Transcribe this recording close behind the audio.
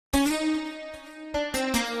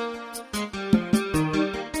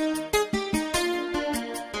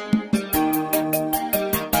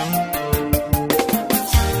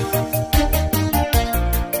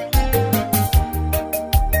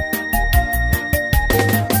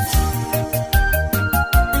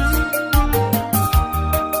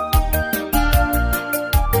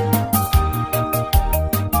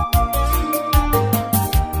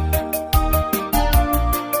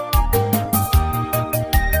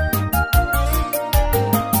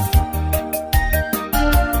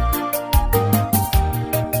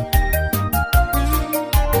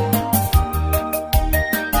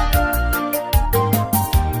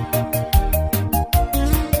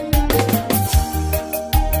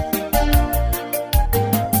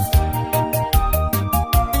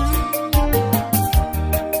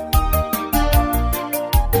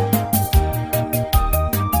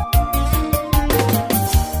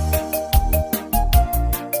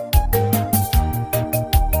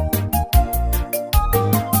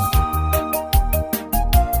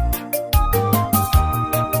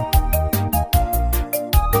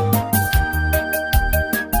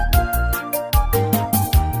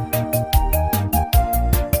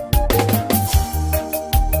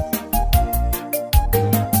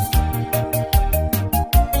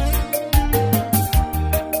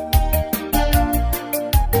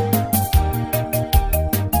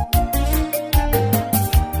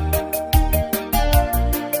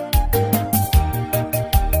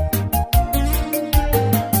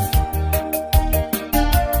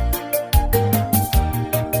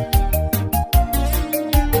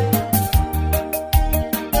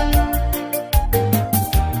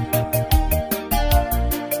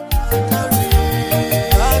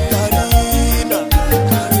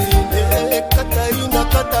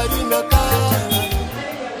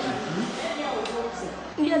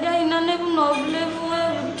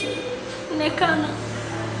nekana.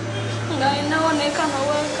 Ngaina onekana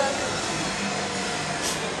waka.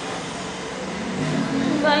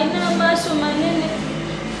 Ngaina maso manene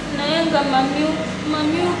nayenga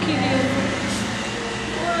mamiu kilivu.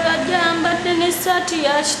 Olajamba tene sati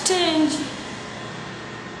ya kitengi.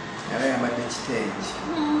 Yala yambadde kitengi.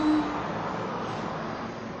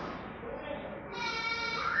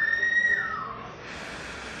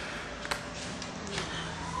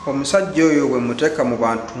 Omusajja oyo bwe muteeka mu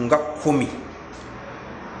bantu nga 10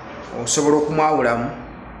 osobola okumwawulamu?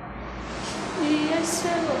 Yes,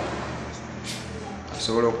 sir.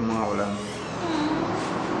 Osobola okumwawulamu.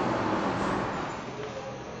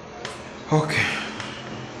 Okay.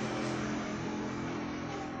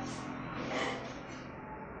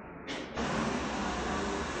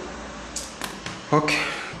 Okay.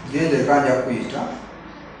 Gende kanja kuyita.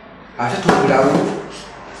 Ate tubulamu.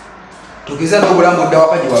 Tukiza n'obulamu dda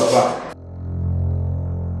wakaji wava.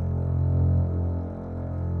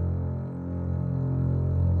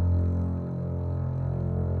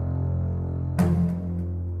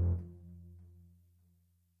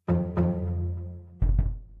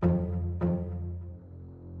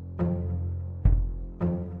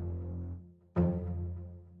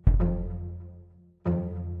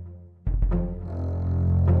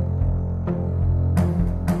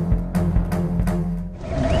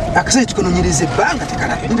 Akasai tukononyereze banga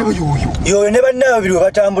tekala ndebo yoyo. Yoyo ne banna babiri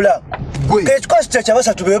batambula. Ke kikwasi kya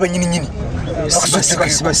basatu bebe nyini.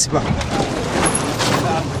 Siba.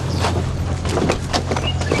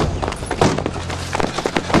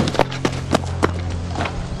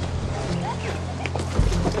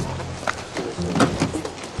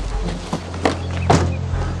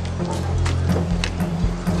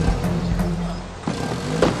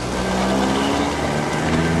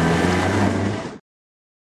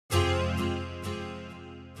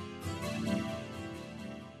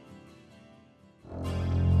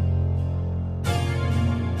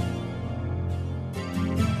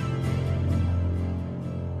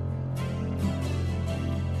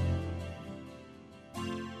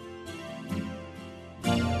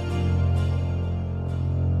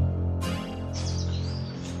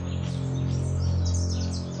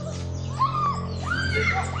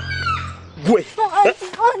 Gwe.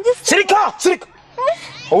 Sirika.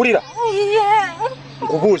 Owulira?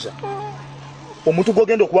 Nkubuuza. Omuntu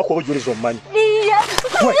gwogenda okubaako obujulizo omumanyi.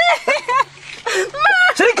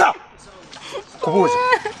 Sirika. Kubuuza.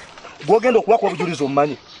 Gwogenda okubaako obujulizo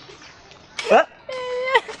omumanyi.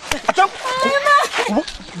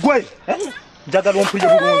 Gwe. Njagala ompulire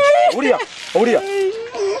bulungi. Owulira?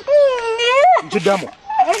 Nkiddamu.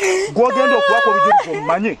 Gwogenda okubaako obujulizo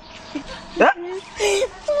omumanyi.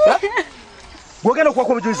 Gwogenda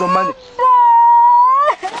okubaako obujulizo omumanyi.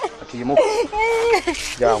 Atiimu.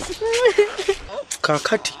 Jangu.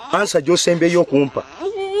 Kakati ansa gy'osembeyo okumpa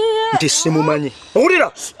nti simumanyi.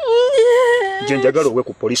 Owulira? Nje njagala owe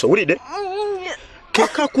ku poliisi. Owulidde?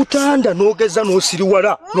 Keka kutanda n'ogeza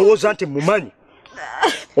n'osiriwala n'owooza nti mumanyi.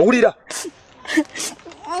 Owulira?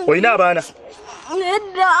 Olina abaana?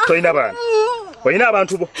 Tolina baana? Olina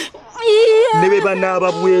abantu bo? Ne be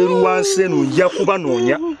banaaba bweru wansi eno nja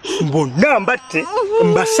kubanoonya bonna mbatte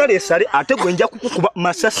mbasaleesale ate gwe nja kukukuba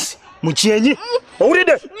masasi mu kyenyi.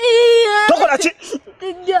 Owulidde?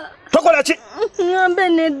 Tokola ki? Ngambe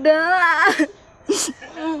nedda.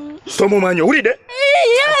 Tomumanyi. Owulidde?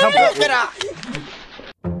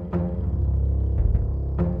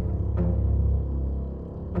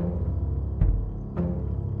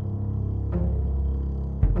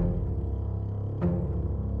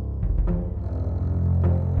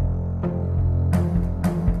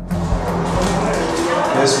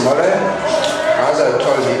 Yes, Mole. As I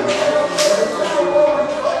told you.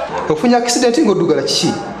 Ofunya accident ng'oddugala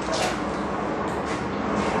kiki?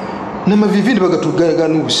 N'amavivi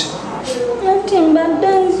bagatuganuusi. Ati mbadde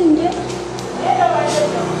nzije.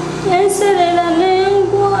 Nenserera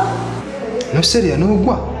n'engwa. Noserera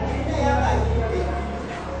n'ogwa?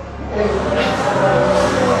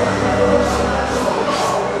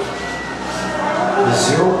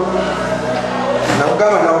 Zero.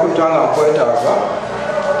 Nakugamba nakuyita nga nkwetaaga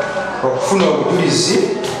okufuna obujulizi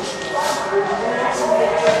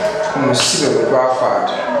ku musibe bwe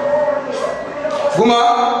twakwata. Guma!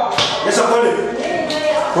 Yesa kole.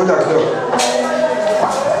 Koda kidogo.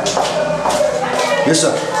 Yesa.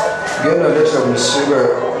 Genda oleetera ku musibe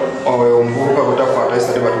omuvubuka gwe takwata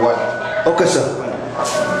isate batuwali. Okay, sir.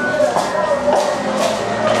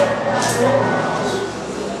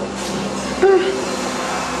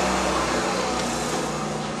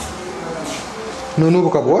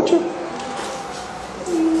 Nonubuka bwotyo?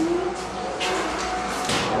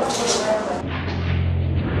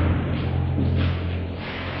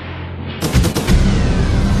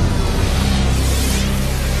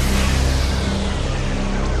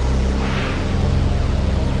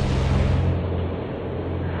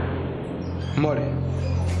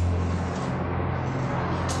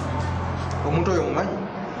 Omuntu oyo mumanyi?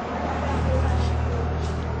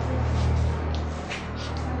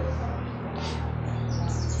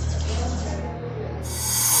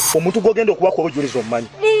 Omuntu gwogenda okubako obujuliza omumanyi.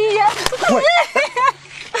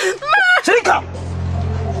 Sirika!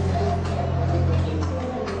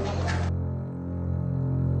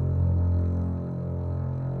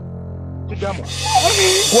 Tujamu.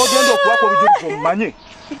 Gwogenda okubako obujuliza omumanyi.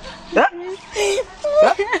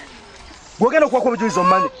 Gwogenda okubako obujuliza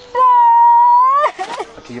omumanyi.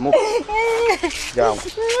 Atiyimuka. Jangu.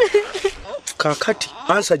 Kakati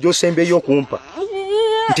ansa gy'osembeyo okumpa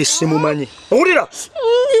nti simumanyi. Owulira?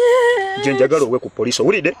 Nje njagala owe ku poliisi,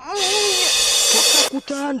 owulidde?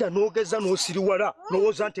 Kutanda n'ogeza n'osiriwala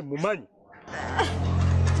n'owooza nti mumanyi.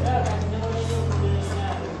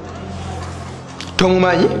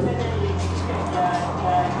 Tomumanyi?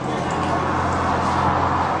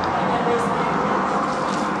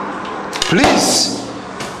 Please.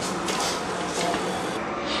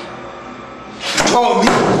 Tommy,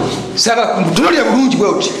 saga kumutulya bulungi bwe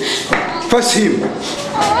uti. Face him.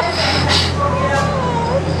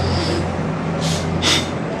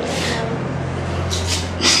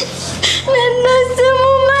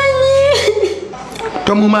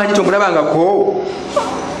 Tomumanyi tomulabangako.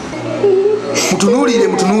 Mutunuulire,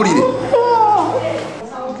 mutunuulire.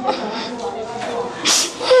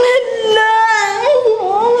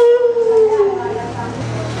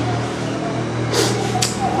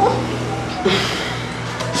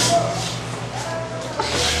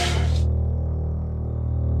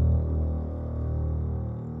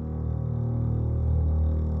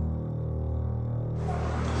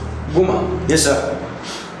 Guma. Yes, sir.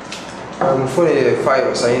 Mufune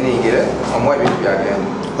file sayiningire omuwa ebintu byagenda.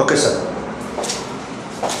 Okay, sir.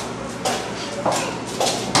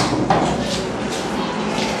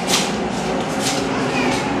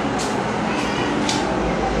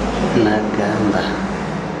 Nagamba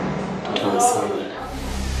tonsobola.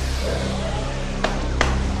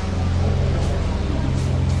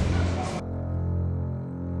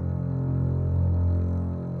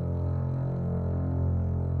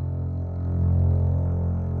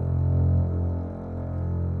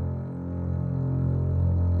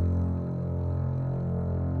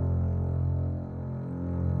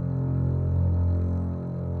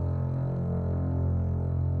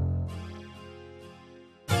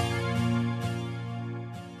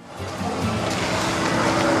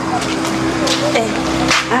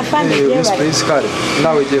 Miss Prince Kari,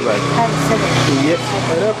 nawe jeba. Iye.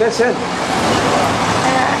 Era kesen.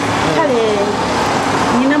 Kale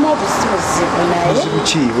nina mu obusibuzi naye.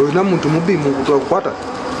 Sibuchi, olina muntu mubi mu kukwata.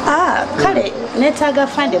 Kale netaaga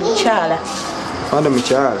fande mukyala. Fande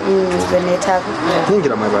mukyala. Nze netaaga.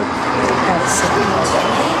 Yingira my bag.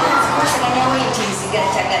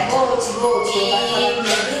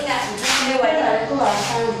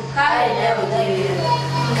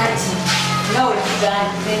 No,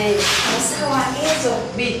 gani masawa hizo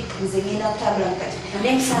bi zingine tabla mkati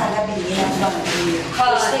ndem sana bi ngina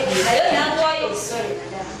kwa sorry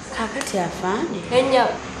Kakati afande Enya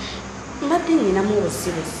mbadde nina mu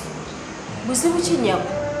busibuzi. buzibu kinyago.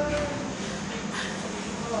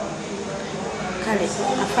 Kale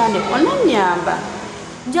afande onanyamba.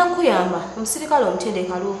 Nja kuyamba omusirikale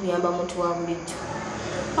omutendeka al'okuyamba muntu wa bulijjo.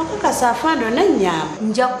 Okukasa afande onanyamba.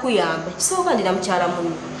 Nja kuyamba kisooka ndira mukyala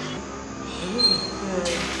munno.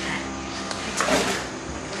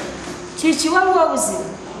 Kiki waliwo buzibu?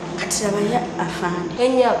 Kati labaya afande.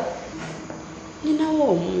 Enya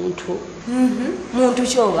Ninawo omuntu. Muntu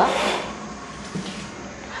kyoba?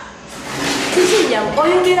 Kikinyago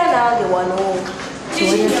oyogera nange wano.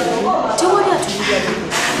 Tewali atulira.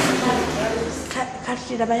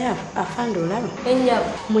 Kati labaya afande olaba. Enya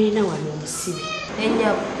Mulina wano omusibe.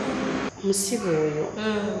 Enya Omusibe oyo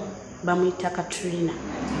bamuyita KATALINA.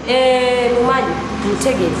 Mumanyi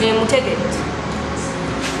Mutegeeze. Mutegeeze.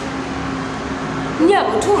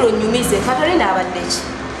 Nyabo tulo nyumize KATALINA abadde ki?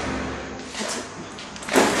 Kati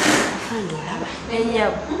afande olaba.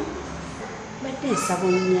 Enyabo. Badde nsaba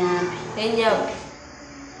onnyambe. Enyabo.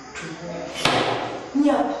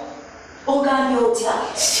 Nyabo. Ogambye otya?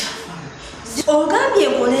 Ogambye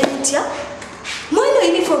nkole ntya? Mweno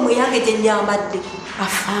uniform yange gye nyambadde.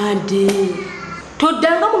 Afande.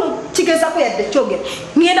 Toddanga muno kigezako yadde kyogera.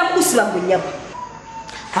 Ngenda kukusiba gwe nyabo.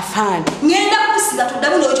 Afande. Ngenda kukusiba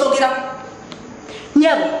toddamu n'okyogerako.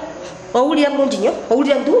 Nyabo. Owulira bulungi nnyo?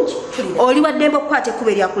 Owulira bulungi? Oli waddembe okukwata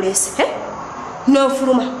ekkuba eryakuleese.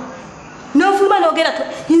 N'ofuluma. N'ofuluma n'ogera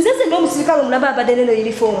nze n'omusirikale omulaba abadde neno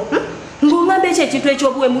uniform. Ng'ongamba ekyo ekintu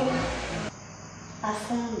eky'obuwemu.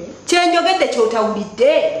 Afande. Kyenjogedde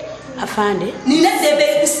ky'otawulidde. Afande. Nina eddembe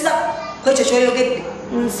ekusiza ku ekyo ky'oyogedde.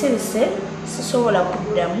 Nsirise sisobola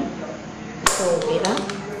kuddamu kwogera.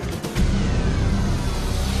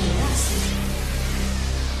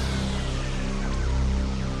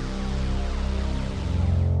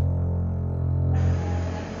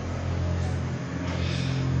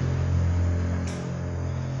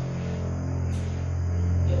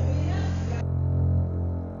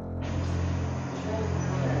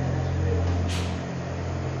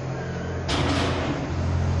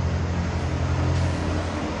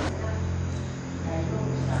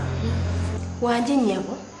 Wanje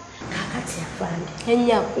nnyabo Kakati afande.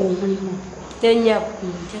 ennyabo Omulimu. ennyabo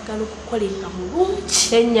Njagala okukolenga mulungi.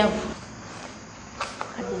 ennyabo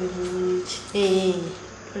Kati bulungi.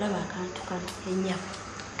 olaba akantu kano ennyabo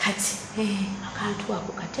Kati akantu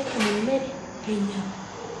ako kateeke mu mmere. ennyabo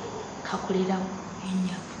Kakolerawo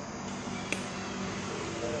ennyabo.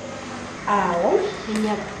 awo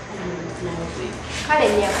ennyabo kale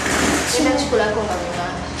ennyabo enda kikulako nga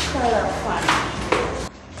mugamba Kala fana.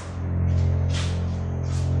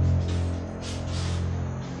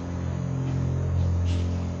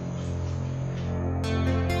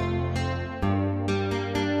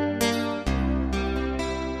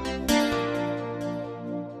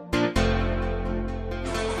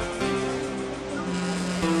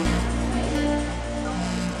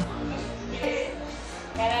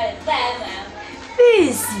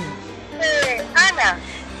 Busy. Ana,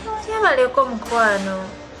 Kyabaleko mukwano.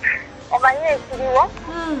 omanyi ekiriwo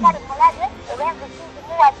kale mulabe obenzi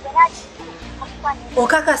kimuwadde naki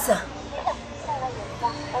Okakasa.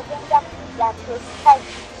 ogenda kujja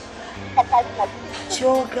katalina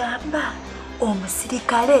Kyogamba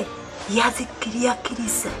omusirikale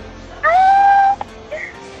yazikiriakiriza.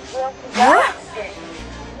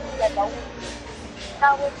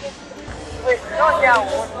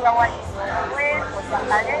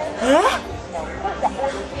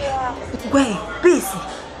 Gwe bisi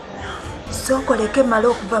sokoleke mala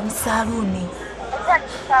okuva mu saluuni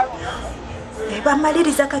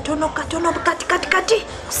ebamaliriza katono kati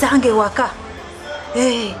kusange waka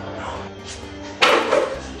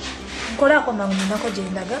nkolako mangunako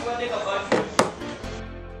gyendaga.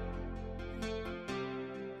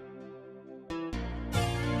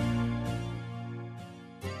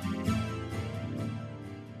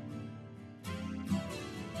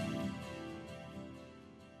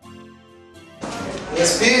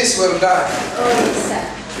 Yes, please, well done. oh yes sir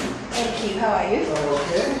thank you how are you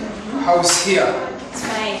Okay. How's here? it's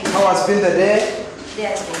fine How has been the day?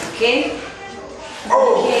 there's been okay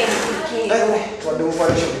Oh. okay Wadde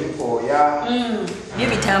operation before, yeah. byo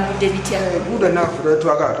bitambudde bitya Good enough lwe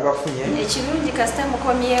twagala tubafunye. ekirungi kasita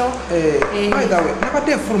mukomyewo By the way,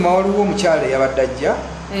 nabadde nfuluma waliwo omukyala eyabadde ajja.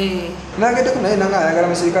 Nageddeko naye nange ayagala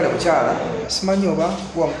musirikale mukyala. Simanyi oba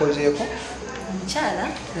wamukozeeko. omukyala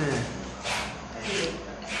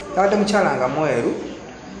Yabadde mukyala nga mweru.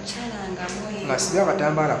 omukyala nga mweru Ng'asibye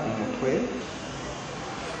akatambaala ku mutwe.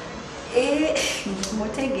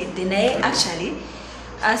 mutegedde naye actually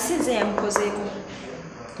asinze yamukozeeko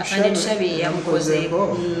afande tushabye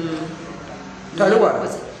yamukozeeko Tali wala?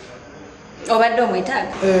 obadde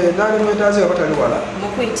omwetaaga Naali mwetaaze oba tali wala?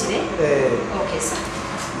 mukuyitire okay sir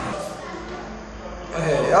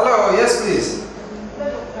Hello, yes please.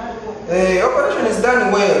 Operation is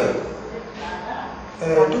done well.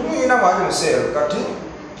 Tumuyina mwali museero kati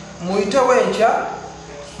muyitewo enkya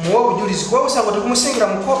muwe obujulizi kuba busanga tekumusingira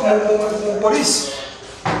mu polisi.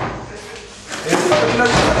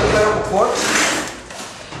 Tunagirayo ku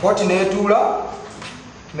kooti neetuula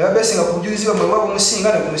nebabeesinga ku bujulizi bwe mwewa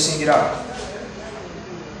bumusinga ne bumusingira.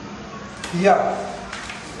 Yeah.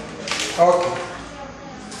 Okay.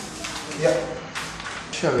 Yeah.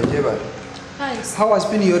 Sure, Jebali. hi sir How has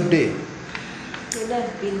been your day?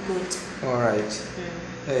 that's been good All right.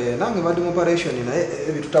 Nange badde mu operation naye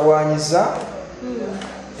ebitutawaanyiza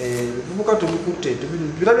bibuka tubikutte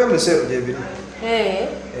birabya mu biseero gye biri.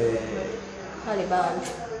 kale bambi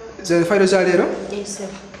Ze fayiro za leero yes sir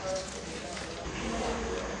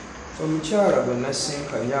omukyala gwe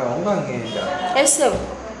nasinkanye awo nga ngenda esebo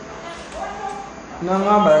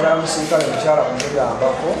naŋŋamba yagala musinkale mukyala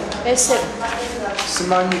kumuyambako esebo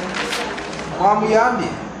simanyi mwamuyambye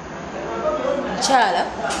mukyala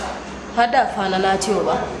hadde afaanana atya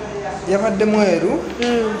oba yabadde mweru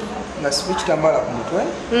nga sibe kitambaala ku mutwe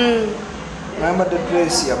nayambadde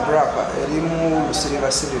dress ya braka erimu siliva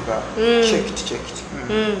chekit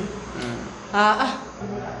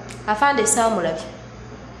afande saamulabye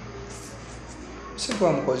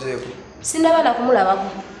sigwamukozeeko sindaba nakumulabako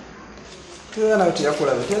era nawe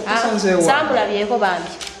teyakulabye tasanzeewa saamulabyeko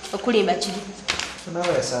bambi okulimba kiri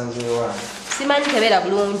nawe yasanzeewa simanyi tebeera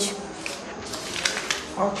bulungi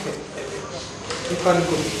Okay. You can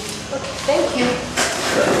go. Okay, thank you.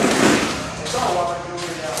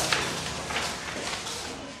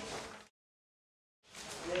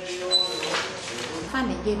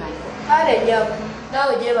 Afande jebali. Kale nyawo.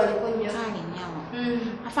 Nawe jebali kunyo. Kale nyawo.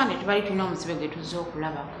 Afande tubali tulina omusibe gwe tuzze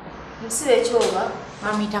okulaba. Musibe ekyoba.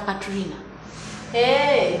 Bamuyita Katalina.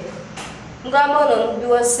 Ngamba ono mubbi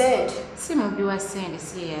wa ssente. Si mubbi wa ssente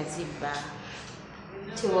si ye yazibba.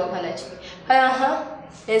 Tiwakana ki.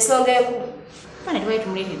 Ensonga enkulu. Afande tubali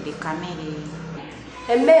tumuleetedde kamere.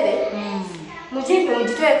 Emmere? Mugimpe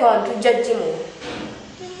mugiteeka wano tujja gimu.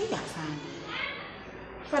 Afande.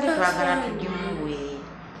 Afande twagala tugimuwe.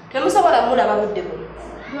 Temusobola mulaba budde buno.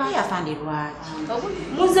 Lwaki afande lwaki?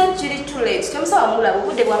 Muze kiri too late. Temusobola mulaba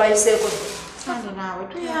budde bwabayiseeko. Afande naawe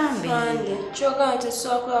tuyambe. Kyoga nti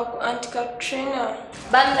sokola ku Aunty Katrina.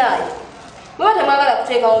 Bannaaye. Bwaba temwagala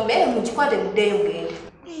kuteekawo mmere mugikwate muddeyo mugende.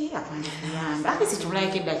 Afande tuyambe. Ate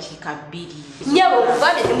situmulaiko eddakiika 2. Nnyabo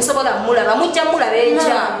okugambye temusobola mulaba mujja mulaba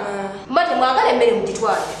enkya. Mba temwagala emmere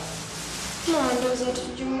mugitwale. Ndowooza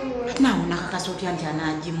tugimuwe. Naawe nakakasa otya nti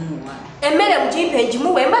anaagimuwa. Emmere mugimpe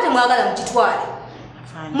ngimuwe mba temwagala mugitwale.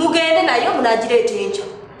 Mugende nayo munaagireeta enkya.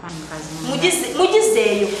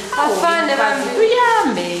 Mugizeeyo. Afande bambi.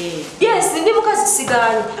 Tuyambe. Yes, ndi mukazi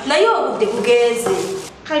sigaanyi naye obudde bugenze.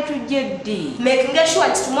 Kale tujje ddi. Making sure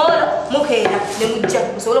nti tomorrow mukeera ne mujja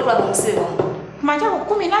musobole okulaba omusibe wamu. Kumakya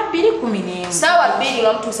ku 12 11. Ssaawa 2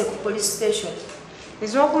 nga mutuuse ku police station.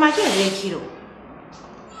 Ez'okumakya ez'ekiro.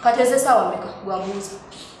 Kati eze ssaawa mmeka gwamuuza.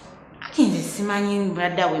 Ati nze simanyi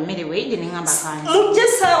mbadde awo emmere weeyidde ne ngamba kanyi. Mujje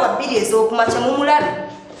ssaawa 2 ez'okumakya mumulabe.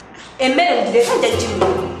 Emmere mugireeta ajja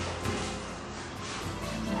gimuwe.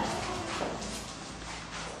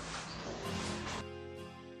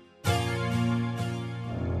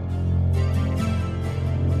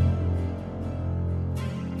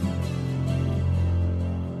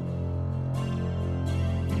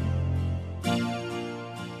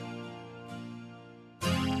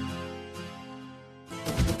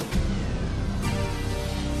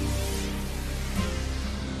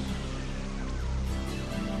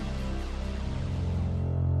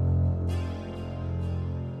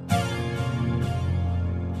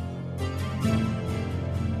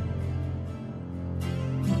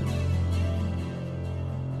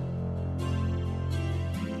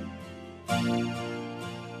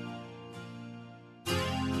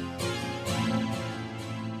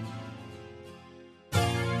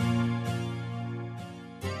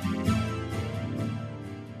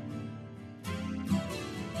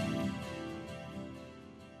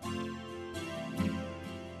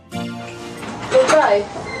 Okay.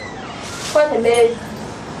 Kwate emmere.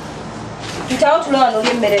 Ntawo tula wano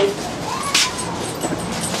olya emmere.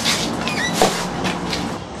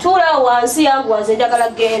 Tuula awo wansi yangu wanze njagala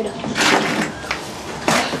kgenda.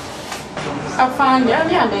 Afande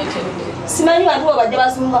ani andeetedde. Simanyi bantu bo bajja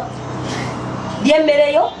basumba. Lya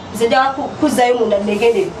emmereyo nze njagala kuzzayo munda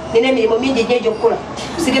negende. Nina emirimu mingi egy'egyokukola.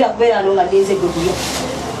 Sigenda kubeera wano nga ndinze gwe bulyo.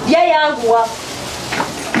 Lya yanguwa.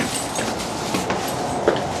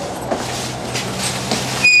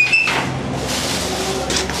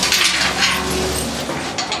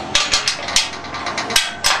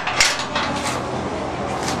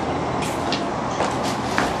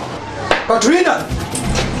 Katrina!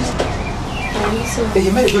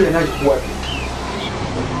 Emmere gyolina agikuwadde.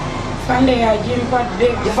 Afande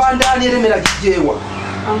yagimpadde. Afande ani era emmere agigyewa?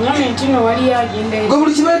 Anyame nti no wali yagimbe. Gwe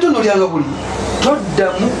buli kibaito nolyanga buli.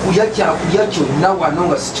 Toddamu kulya kyakulya kyonna wano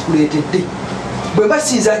nga sikikuleetedde. Bwe mba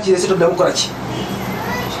sinza kirese toddamu kukola ki?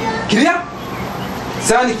 Kirya?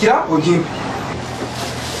 Saanikira ogimpe.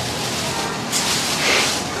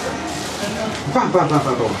 Mpa.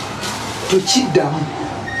 Tokiddamu.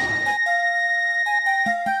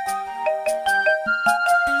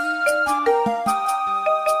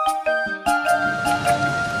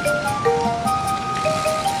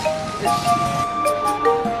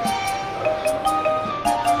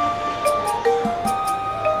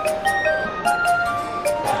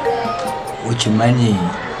 Ukimanyi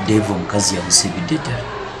Dave omukazi yamusibidde ddala.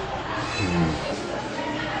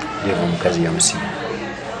 Dave omukazi yamusibidde.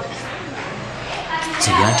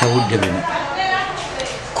 Kyebyantabudde bino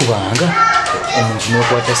kubanga omuntu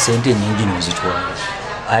n'okwata ssente nnyingi n'ozitwala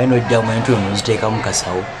aye n'oddamu entwe n'oziteeka mu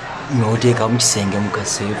kasawo n'oteeka mu kisenge mu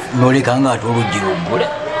kaseefu n'oleka nga ate oluggi luggule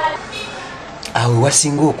awe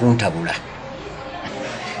wasinga okuntabula.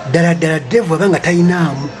 Ddala Dave abanga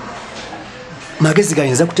talinaamu magezi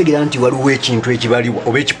gayinza kutegeera nti waliwo ekintu ekibaliwo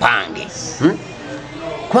oba ekipange.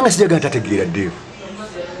 Kubanga sijagala tategeera Dave.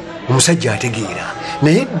 Omusajja ategeera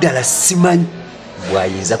naye ddala simanyi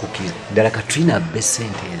bw'ayinza kukkiriza ddala Katrina abbe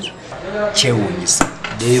ssente ezo. Kyewuunyisa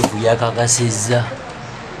Devu yakakasizza.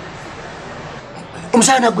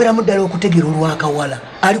 Omusana agweramu ddala okutegeera olwakawala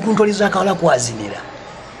ali ku ntoli z'akawala kwazinira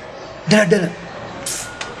ddala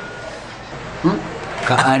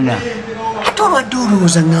Kaana ate olwadde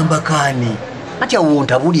olowooza ŋŋamba kaani ati awo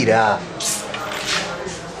ntabulira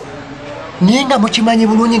naye nga mukimanyi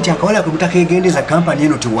bulungi nti akawala kwe mutakegendeza kampani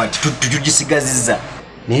eno tiwati tugisigazizza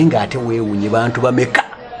naye ng'ate weewunye bantu bameka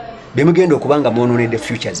bemugenda okuba nga mwonoonedde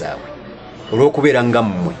future zaabwe olw'okubeera nga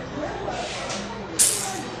mmwe.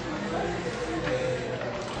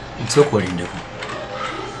 nsooka olindeko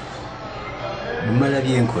bumala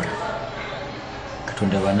byenkola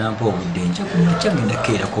katonda banampa obudde nja ngenda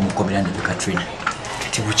keerako omukomera ndabe Katrina.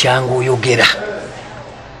 kati bukyanga oyogera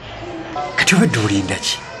kati obedde olinda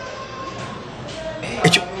ki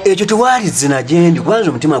ekyo tewaali zina gyendi kubanza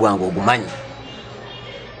omutima gwange ogumanyi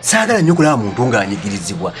saagala nnyo kulaba muntu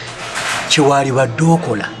ng'anyigirizibwa kyewaali badde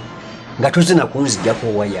okola nga tozina kunzijjako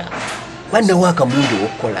waya bannawo akamundu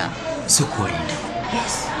okukola. nsooka olindeko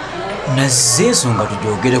nazze ensonga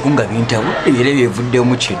tugyogereko nga bintabudde era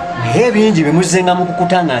byevuddemu kino naye ebingi bemuzzenga mu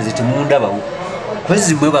kukutanga nze temundabawo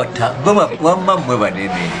kwezi wamma mmwe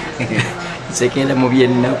banene nsekera mu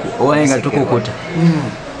byennaku owaye nga tukokota.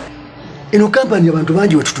 eno kampani abantu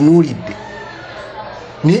bangi wetutunuulidde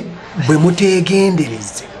ne bwe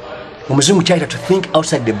mutegendereze omuzungu kyayita to think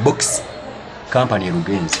outside the box. kampani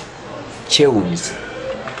erugenzi kyewuunyisa.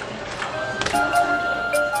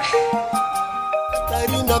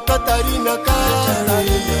 Katarina, Katarina,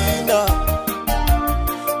 Katarina,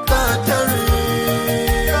 Katarina,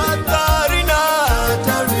 Katarina,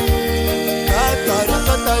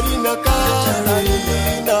 Katarina,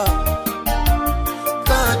 Katarina,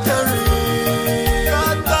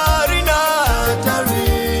 Katarina,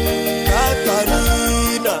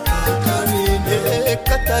 Katarina,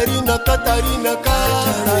 Katarina, Katarina,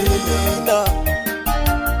 Katarina.